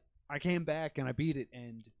 But I came back and I beat it,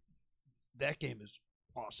 and that game is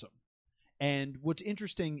awesome. And what's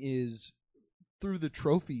interesting is through the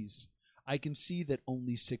trophies, I can see that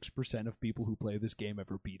only 6% of people who play this game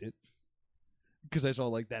ever beat it. Because I saw,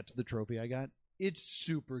 like, that's the trophy I got. It's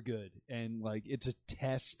super good, and, like, it's a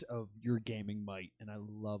test of your gaming might, and I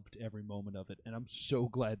loved every moment of it, and I'm so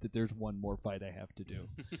glad that there's one more fight I have to do.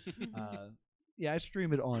 I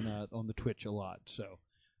stream it on the Twitch a lot, so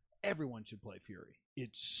everyone should play Fury.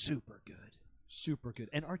 It's super good,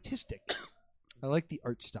 and artistic. I like the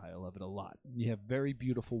art style of it a lot. You have very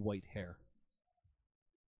beautiful white hair.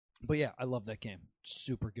 But yeah, I love that game.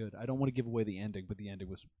 Super good. I don't want to give away the ending, but the ending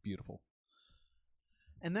was beautiful.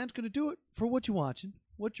 And that's going to do it for what you're watching,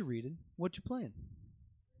 what you're reading, what you're playing.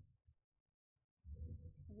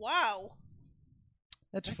 Wow.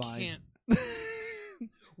 That's I fine. can't.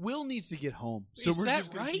 Will needs to get home. So Is we're that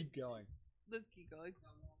just gonna right? keep going. Let's keep going.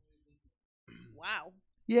 Wow.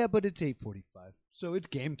 Yeah, but it's 8:45, so it's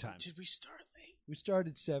game time. Did we start late? We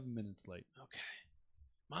started 7 minutes late. Okay.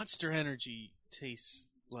 Monster Energy tastes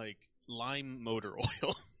like lime motor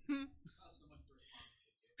oil.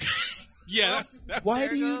 Yeah. Why There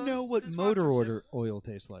do you goes know what the motor sponsorship. oil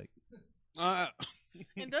tastes like?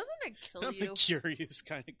 And doesn't it kill I'm you? a curious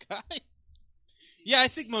kind of guy. Yeah, I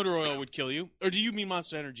think motor oil would kill you. Or do you mean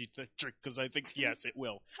Monster Energy trick? Because I think, yes, it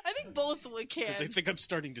will. I think both would can. Because I think I'm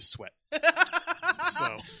starting to sweat.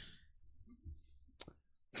 So.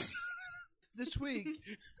 This week,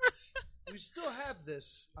 we still have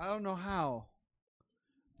this. I don't know how.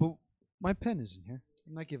 But my pen is in here.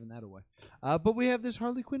 I'm not giving that away. But we have this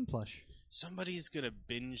Harley Quinn plush. Somebody's going to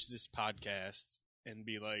binge this podcast and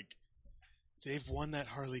be like, they've won that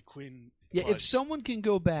Harley Quinn Yeah, plush. if someone can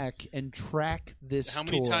go back and track this How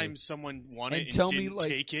many toy times someone won and it and tell me didn't like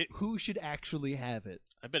take it? who should actually have it.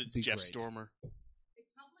 I bet it's be Jeff great. Stormer.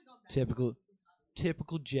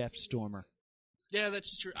 Typical Jeff Stormer. Yeah,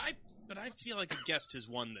 that's true. But I feel like a guest has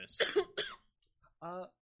won this.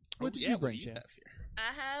 What did you What bring, do you Chad? have here?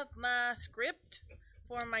 I have my script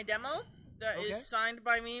for my demo that Okay. is signed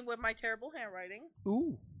by me with my terrible handwriting.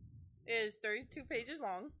 Ooh. It is 32 pages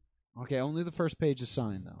long. Okay, only the first page is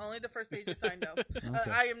signed though. Only the first page is signed, though.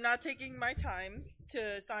 Okay. I am not taking my time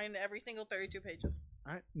to sign every single 32 pages.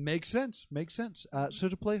 All right, makes sense. So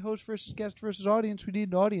to play host versus guest versus audience, we need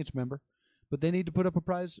an audience member, but they need to put up a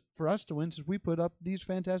prize for us to win since we put up these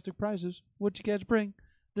fantastic prizes. What you guys bring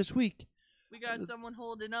this week? We got someone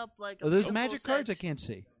holding up like a Oh, there's Pokemon magic cards I set. can't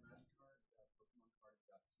see.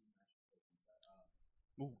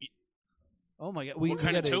 Ooh, Oh my god! what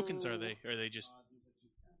kind of gotta- tokens are they? Are they just...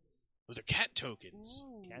 Oh, they're cat tokens.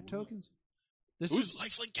 Ooh. cat tokens? This Ooh, is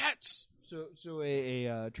lifelink cats! so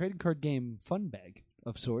a trading card game fun bag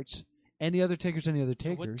of sorts. Any other takers? Any other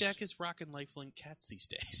takers? What deck is rocking lifelink cats these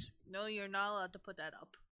days? No, you're not allowed to put that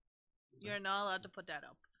up. You're not allowed to put that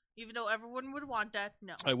up. Even though everyone would want that,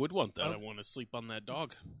 no. I would want that. Oh. I want to sleep on that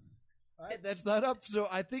dog. All right, that's not up. So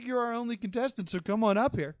I think you're our only contestant. So come on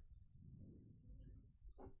up here.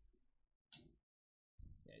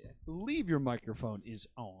 believe your microphone is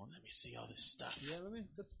on. Let me see all this stuff.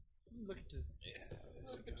 Let's look at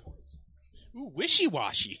the toys. Ooh,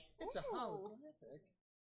 wishy-washy. It's a Ooh. holographic.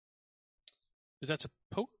 Is that a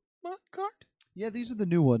Pokemon card? Yeah, these are the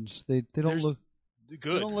new ones. They don't There's- look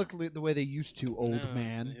Good. they don't look the way they used to, old No,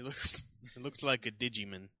 man. It looks like a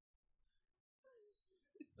Digimon.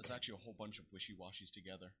 That's actually a whole bunch of wishy-washies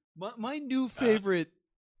together. My new favorite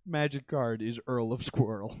magic card is Earl of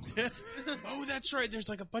Squirrel. Oh, that's right. There's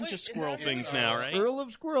like a bunch Wait, of squirrel it's things not- now, right? Earl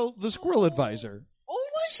of Squirrel, the Squirrel Advisor. Oh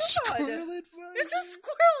my god! Squirrel It's a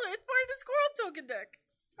squirrel. It's part of the squirrel token deck.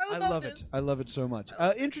 I love this. it. I love it so much.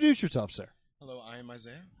 Introduce yourself, sir. Hello, I am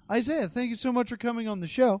Isaiah. Isaiah, thank you so much for coming on the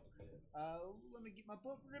show. Let me get my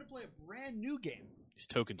book. We're going to play a brand new game. These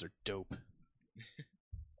tokens are dope.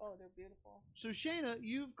 Oh, they're beautiful. So, Shayna,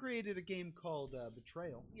 you've created a game called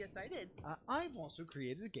Betrayal. Yes, I did. I've also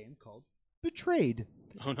created a game called Betrayed.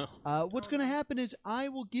 Oh no. What's going to happen is I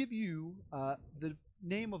will give you the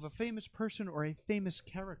name of a famous person or a famous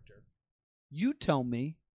character. You tell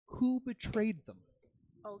me who betrayed them.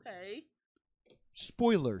 Okay.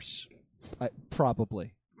 Spoilers,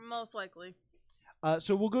 probably. Most likely.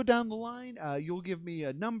 So we'll go down the line. You'll give me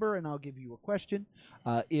a number, and I'll give you a question.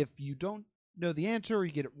 If you don't know the answer or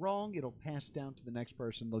you get it wrong, it'll pass down to the next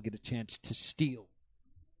person. They'll get a chance to steal.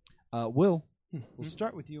 Will, we'll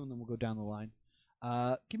start with you, and then we'll go down the line.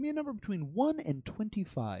 Give me a number between 1 and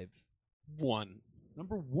 25. 1.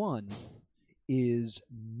 Number 1 is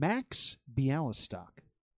Max Bialystok.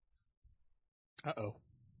 Uh-oh.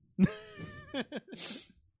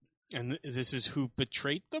 And this is who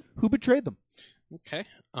betrayed them? Who betrayed them? Okay.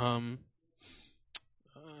 I'm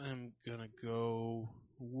gonna go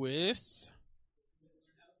with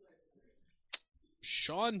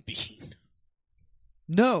Sean Bean.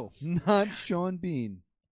 No, not Sean Bean.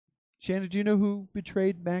 Shannon, do you know who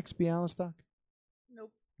betrayed Max Bialystok?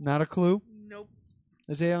 Nope. Not a clue. Nope.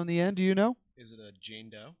 Isaiah on the end, do you know? Is it a Jane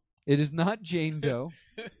Doe? It is not Jane Doe.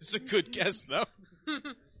 It's a good guess, though.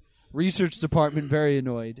 Research department very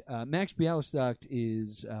annoyed. Max Bialystok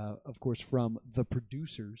is, of course, from The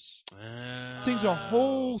Producers. Sings a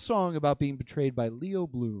whole song about being betrayed by Leo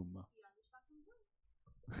Bloom.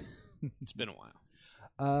 It's been a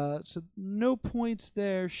while. So no points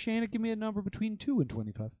there. Shannon, give me a number between 2 and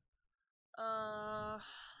 25.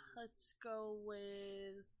 Let's go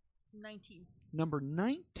with 19. Number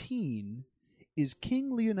 19 is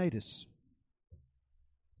King Leonidas.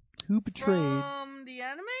 Who betrayed... From the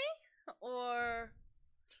anime? Or,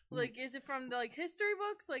 like, is it from, like, history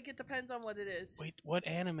books? Like, it depends on what it is. Wait, what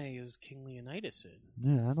anime is King Leonidas in?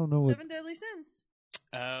 Yeah, I don't know what... Seven Deadly Sins.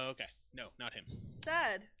 Okay. No, not him.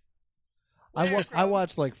 Sad. I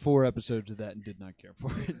watched like 4 episodes of that and did not care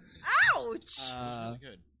for it. Ouch! It was really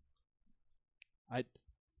good.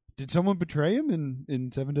 Did someone betray him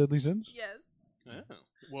in Seven Deadly Sins? Yes. Oh.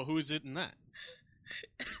 Well, who is it in that?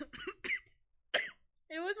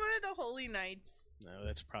 It was one of the Holy Knights. No,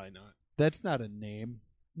 that's probably not. That's not a name.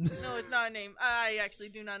 No, it's not a name. I actually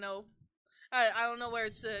do not know. I don't know where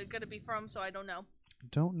it's going to be from, so I don't know.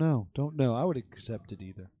 Don't know. I would accept it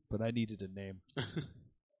either, but I needed a name.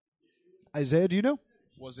 Isaiah, do you know?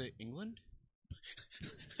 Was it England?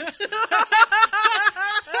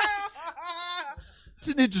 It's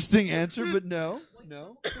an interesting answer, but no.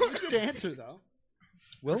 It's a good answer, though.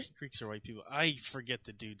 Well, Greeks are white people. I forget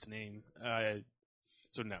the dude's name.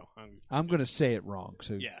 So no. I'm going to say it wrong.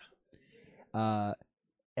 So Yeah.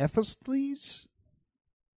 Ephistles?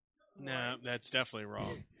 No, that's definitely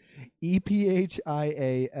wrong. Ephialtes.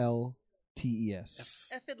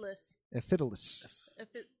 Ephidless. Ephidlus.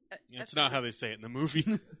 That's not how they say it in the movie.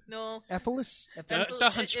 No. Ephilus? The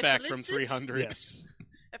Hunchback from 300. Yes.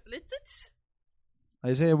 Ephidlus?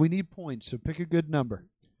 Isaiah, we need points, so pick a good number.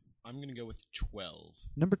 I'm going to go with 12.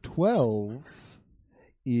 Number 12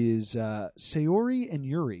 is Sayori and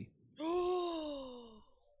Yuri.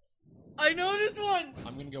 I know this one!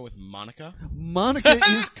 I'm going to go with Monica. Monica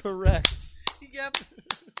is correct. Yep.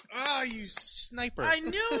 Ah, you sniper. I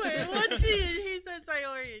knew it. Once he said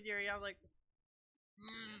Sayori and Yuri, I'm like,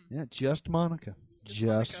 Yeah, just Monica.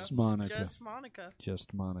 Just Monica. Just Monica.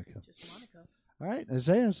 Just Monica. Just Monica. All right,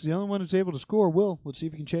 Isaiah is the only one who's able to score. Will, let's see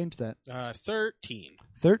if we can change that. 13.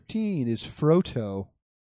 13 is Froto.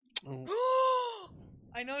 Oh.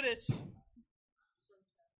 I know this.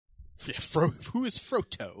 Yeah, who is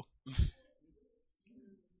Froto?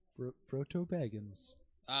 Froto Baggins.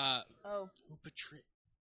 Oh. Who betrayed?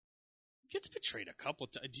 Gets betrayed a couple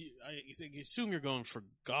times. I assume you're going for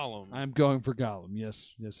Gollum. I'm going for Gollum.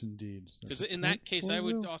 Yes, indeed. Because in that case, I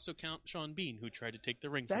would also count Sean Bean, who tried to take the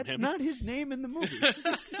ring from That's him. not his name in the movie.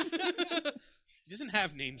 He doesn't doesn't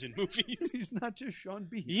have names in movies. He's not just Sean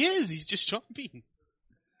Bean. He is. He's just Sean Bean.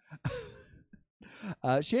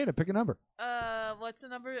 Shayna, pick a number. What's the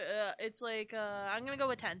number? It's like I'm gonna go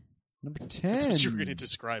with 10. Number That's 10 what you're going to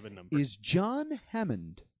describe a number. is John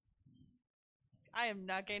Hammond. I am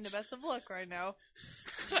not getting the best of luck right now.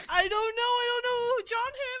 I don't know. I don't know who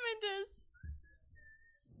John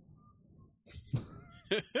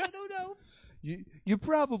Hammond is. I don't know. You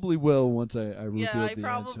probably will once I reveal Yeah, I the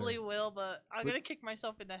probably answer. will, but I'm gonna kick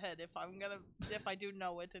myself in the head if I do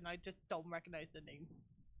know it and I just don't recognize the name.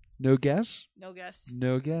 No guess? No guess.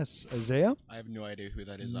 No guess. Isaiah? I have no idea who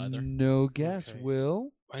that is either. No guess. Okay.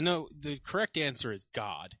 Will? I know the correct answer is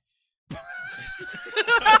God.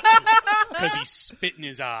 Because he spit in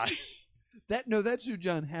his eye. That's who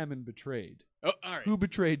John Hammond betrayed. Oh, all right. Who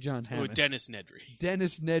betrayed John Oh, Hammond? Dennis Nedry.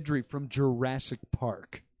 Dennis Nedry from Jurassic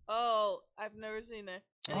Park. Oh, I've never seen it.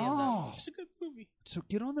 Oh, It's a good movie. so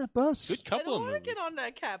get on that bus. Good I couple don't of want movies. to get on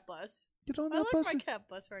that cat bus. Get on I that like bus. my cat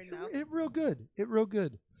bus right now. It real good. It real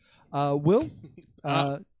good. Will?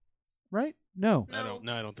 Right? No. I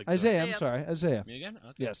don't think so. Isaiah, I'm Yeah. sorry. Isaiah. Me again?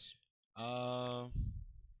 Okay. Yes. 9.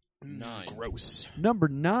 Gross. Number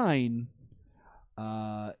 9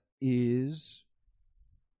 is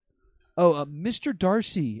Mr.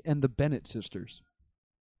 Darcy and the Bennett sisters.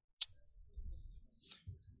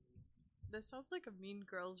 That sounds like a Mean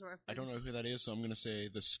Girls reference. I don't know who that is, so I'm going to say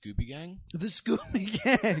the Scooby Gang. The Scooby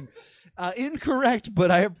Gang. Incorrect, but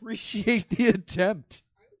I appreciate the attempt.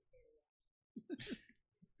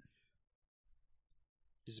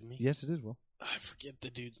 Is it me? Yes, it is, Will. I forget the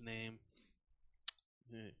dude's name.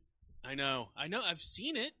 I know. I've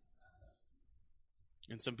seen it.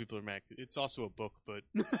 And some people are mad. It's also a book, but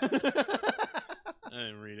I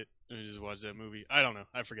didn't read it. I just watched that movie. I don't know.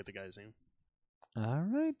 I forget the guy's name. All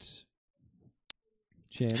right.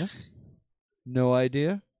 Jana? No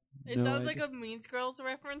idea? It No sounds idea. like a Mean Girls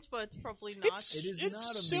reference, but it's probably not. It is It's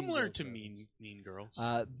not a similar Mean to Girls Mean Girls.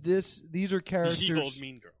 These are characters The old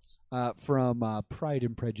Mean Girls. from Pride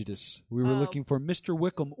and Prejudice. We were Oh. looking for Mr.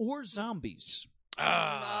 Wickham or zombies.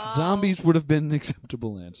 Ah. Oh. Zombies would have been an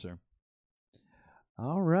acceptable answer.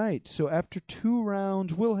 All right. So after 2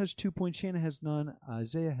 rounds, Will has 2 points. Shanna has none.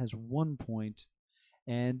 Isaiah has 1 point.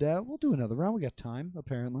 And we'll do another round. We got time,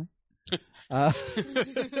 apparently.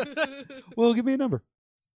 Will, give me a number.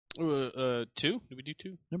 2? Did we do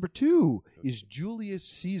 2? Number 2 is Julius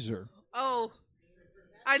Caesar. Oh,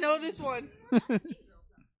 I know this one.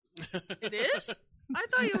 It is? I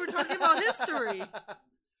thought you were talking about history.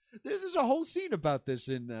 There's a whole scene about this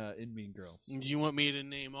in Mean Girls. Do you want me to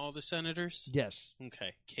name all the senators? Yes,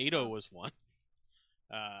 Okay. Cato was one.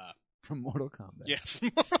 from Mortal Kombat. Yeah.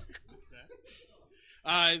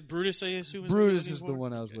 Brutus, I assume. Is Brutus what you're is the looking for?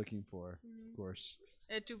 one I was Okay. looking for, of course.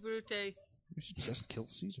 Et tu brute. We should just kill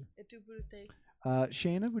Caesar. Et tu brute.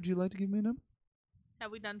 Shayna, would you like to give me a number?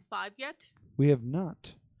 Have we done 5 yet? We have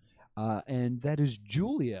not. And that is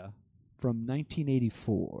Julia from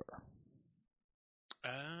 1984. Oh.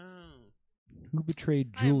 Who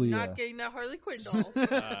betrayed I am Julia? not getting that Harley Quinn doll.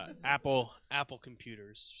 Apple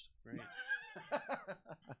computers, right?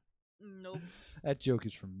 Nope. That joke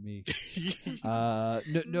is from me. No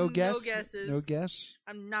guess? No guesses. No guess?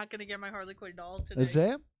 I'm not going to get my Harley Quinn doll today.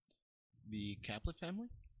 Isaiah? The Capulet family?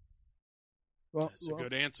 That's a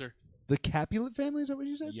good answer. The Capulet family, is that what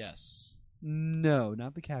you said? Yes. No,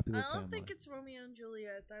 not the I Capulet don't family. think it's Romeo and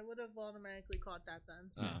Juliet. I would have automatically caught that then.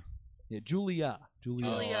 Yeah, Julia. Julia,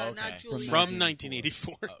 okay. not From Julia. From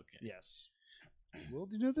 1984. Okay. Yes. Will,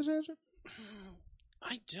 do you know this answer?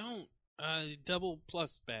 I don't. Double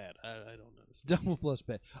plus bad. I don't know this. Double plus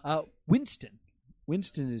bad. Winston.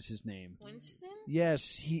 Winston is his name. Winston?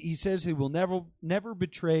 Yes, he says he will never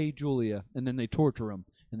betray Julia, and then they torture him,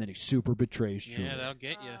 and then he super betrays Julia. Yeah, that'll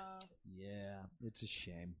get you. Yeah, it's a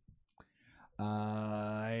shame.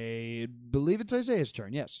 I believe it's Isaiah's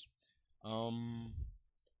turn. Yes. Up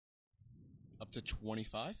to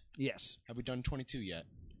 25? Yes. Have we done 22 yet?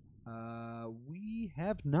 We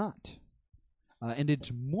have not. And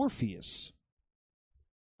it's Morpheus.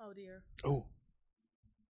 Oh, dear. Oh.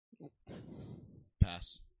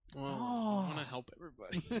 Pass. Well, Oh. I want to help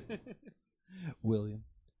everybody. William.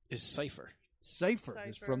 Is Cypher. Cypher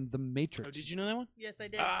is Cypher. from The Matrix. Oh, did you know that one? Yes, I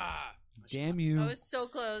did. Ah. Damn you. I was so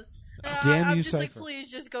close. Damn I'm you, just like, Cypher.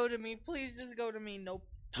 please just go to me. Please just go to me. Nope.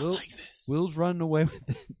 Not Will- like this. Will's running away with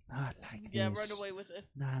it. Not like Yeah, this. run away with it.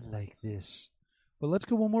 Not like this. But let's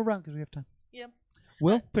go one more round because we have time. Yeah.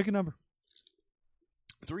 Will, pick a number.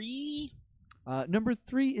 3. Number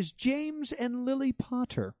 3 is James and Lily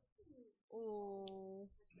Potter. Oh.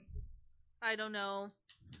 I don't know.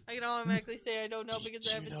 I can automatically say I don't know because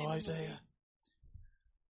I haven't seen the movie.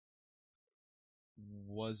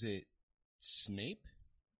 Was it Snape?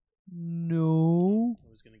 No.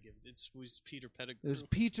 I was gonna give it was Peter Pettigrew. It was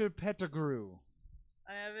Peter Pettigrew.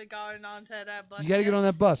 I haven't gotten onto that bus. You got to get on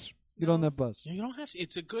that bus. Get on that bus. You don't have to.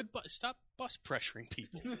 It's a good bus. Stop bus pressuring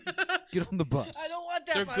people. Get on the bus. I don't want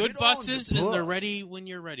that. They're bus. good Get on buses, the and they're bus. ready when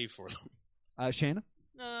you're ready for them. Shayna?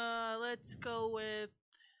 Let's go with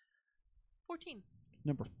 14.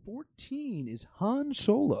 Number 14 is Han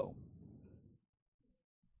Solo.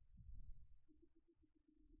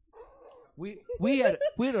 We had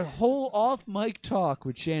a whole off mic talk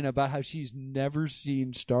with Shayna about how she's never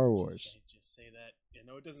seen Star Wars. Just say that. I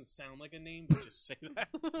know it doesn't sound like a name, but just say that.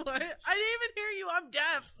 What? I didn't even hear you. I'm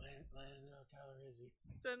deaf. Lando Calrissian.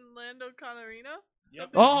 San Lando Calrissian? Yep.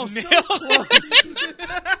 Oh, so close.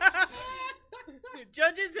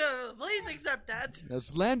 Judges, please accept that.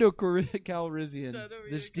 That's Lando Calrissian. Lando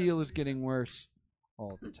This deal is getting worse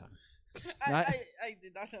all the time. I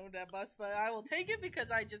did not know that bus, but I will take it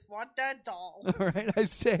because I just want that doll. All right,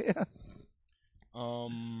 Isaiah.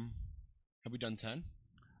 Have we done 10?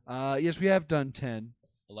 Yes, we have done 10.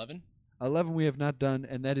 11? 11 we have not done,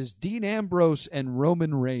 and that is Dean Ambrose and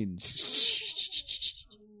Roman Reigns.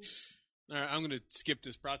 All right, I'm going to skip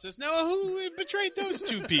this process. Now, who betrayed those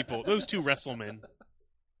two people? Those two wrestlemen.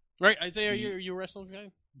 Right, Isaiah, are you a wrestling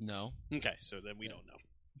fan? No. Okay, so then we don't know.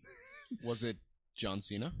 Was it John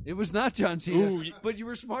Cena? It was not John Cena, Ooh, but you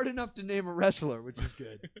were smart enough to name a wrestler, which is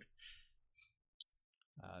good.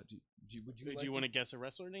 Do you want to guess a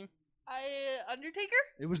wrestler name? Undertaker?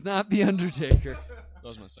 It was not The Undertaker. That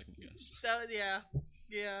was my second guess.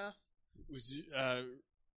 Yeah. Was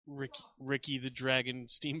Ricky the Dragon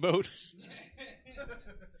Steamboat?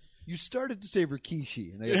 You started to say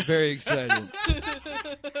Rikishi, and I got very excited.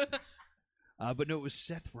 But no, it was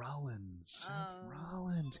Seth Rollins. Seth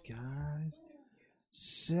Rollins, guys.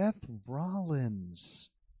 Seth Rollins.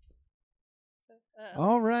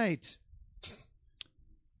 All right.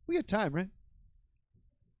 We got time, right?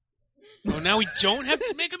 Oh, now we don't have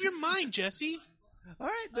to make up your mind, Jesse. All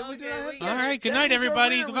right, then we do not have we time. All right, good That night, means our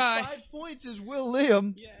everybody. winner with Goodbye. 5 points is Will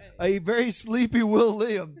Liam. Yay. A very sleepy Will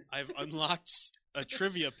Liam. I've unlocked a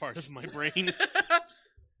trivia part of my brain.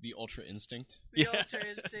 The Ultra Instinct. The Yeah. Ultra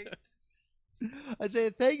Instinct.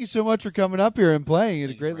 Isaiah, thank you so much for coming up here and playing. It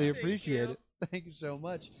Thank you, greatly Brad. appreciate it. Thank you so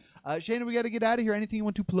much. Shayna, we got to get out of here. Anything you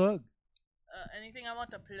want to plug? Anything I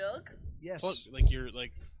want to plug? Yes. Well, like you're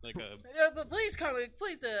like a. But please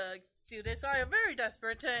do this. I am very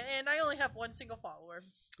desperate, and I only have one single follower.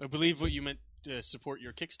 I believe what you meant to support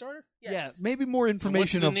your Kickstarter. Yes. Yeah, maybe more And what's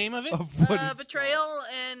information the of, name of it? of what it's- Betrayal,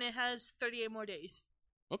 and it has 38 more days.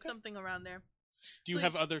 Okay. Something around there. Do you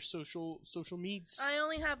have other social needs? I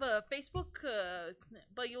only have a Facebook,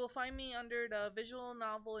 but you will find me under the Visual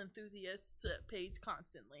Novel Enthusiast page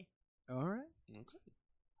constantly. All right. Okay.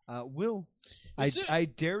 Will, Is it- I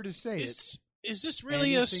dare to say it. Is this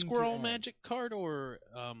really a Anything to squirrel add? magic card, or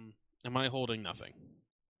am I holding nothing?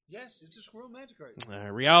 Yes, it's a squirrel magic card.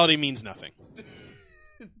 Reality means nothing.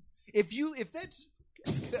 If that's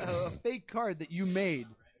a fake card that you made,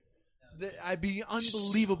 I'd be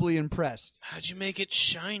unbelievably impressed. How'd you make it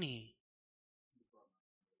shiny?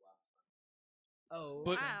 Oh,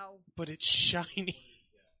 But Wow. but it's shiny.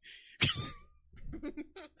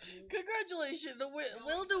 Congratulations,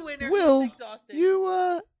 Will the winner. Will, is exhausted.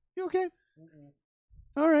 you okay?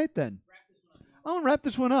 All right then. I'll wrap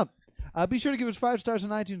this one up. Be sure to give us 5 stars on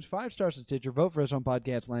iTunes, 5 stars on Stitcher. Vote for us on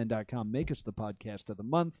podcastland.com. Make us the podcast of the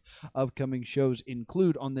month. Upcoming shows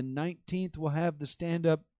include on the 19th, we'll have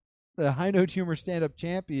the High Note Humor stand-up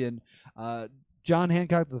champion, John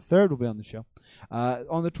Hancock III will be on the show.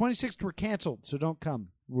 On the 26th, we're canceled, so don't come.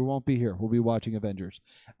 We won't be here. We'll be watching Avengers.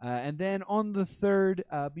 And then on the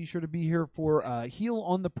 3rd, be sure to be here for Heel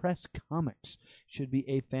on the Press Comics. Should be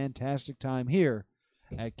a fantastic time here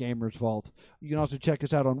at Gamers Vault. You can also check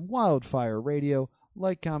us out on Wildfire Radio.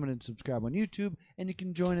 Like, comment, and subscribe on YouTube. And you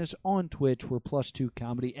can join us on Twitch. We're +2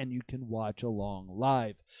 Comedy, and you can watch along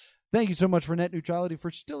live. Thank you so much for Net Neutrality for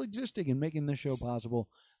still existing and making this show possible.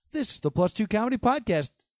 This is the +2 Comedy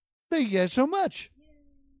Podcast. Thank you guys so much.